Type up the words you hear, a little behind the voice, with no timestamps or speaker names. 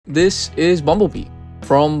This is Bumblebee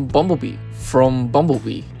from Bumblebee from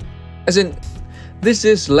Bumblebee. As in, this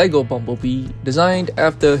is Lego Bumblebee, designed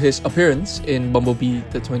after his appearance in Bumblebee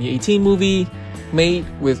the 2018 movie, made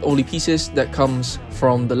with only pieces that comes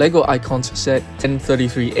from the Lego Icons set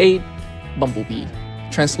N338 Bumblebee,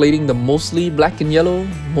 translating the mostly black and yellow,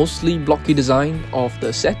 mostly blocky design of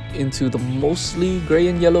the set into the mostly grey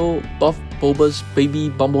and yellow, buff, bulbous baby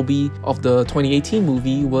Bumblebee of the 2018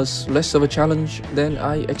 movie was less of a challenge than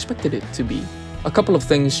I expected it to be. A couple of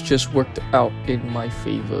things just worked out in my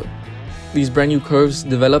favor. These brand new curves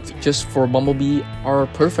developed just for Bumblebee are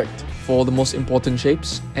perfect for the most important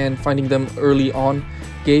shapes, and finding them early on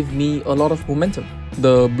gave me a lot of momentum.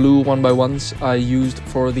 The blue 1x1s I used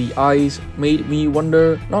for the eyes made me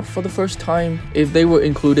wonder, not for the first time, if they were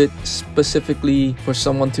included specifically for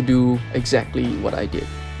someone to do exactly what I did.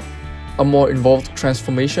 A more involved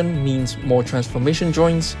transformation means more transformation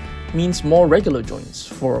joints, means more regular joints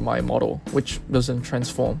for my model, which doesn't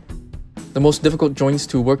transform. The most difficult joints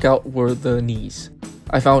to work out were the knees.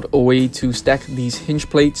 I found a way to stack these hinge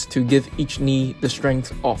plates to give each knee the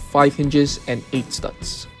strength of 5 hinges and 8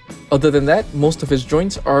 studs. Other than that, most of his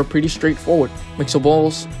joints are pretty straightforward. Mixer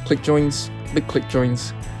balls, click joints, big click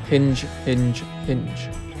joints, hinge, hinge, hinge.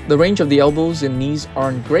 The range of the elbows and knees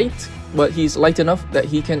aren't great, but he's light enough that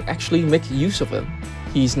he can actually make use of them.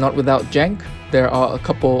 He's not without jank. There are a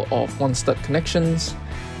couple of 1-stud connections,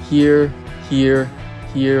 here, here,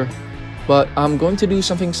 here, but I'm going to do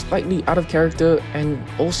something slightly out of character and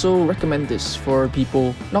also recommend this for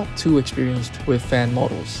people not too experienced with fan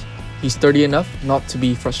models. He's sturdy enough not to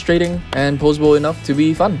be frustrating and posable enough to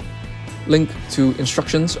be fun. Link to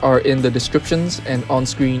instructions are in the descriptions and on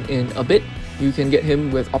screen in a bit. You can get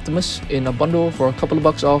him with Optimus in a bundle for a couple of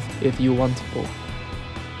bucks off if you want both.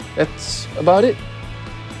 That's about it.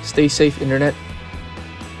 Stay safe, internet.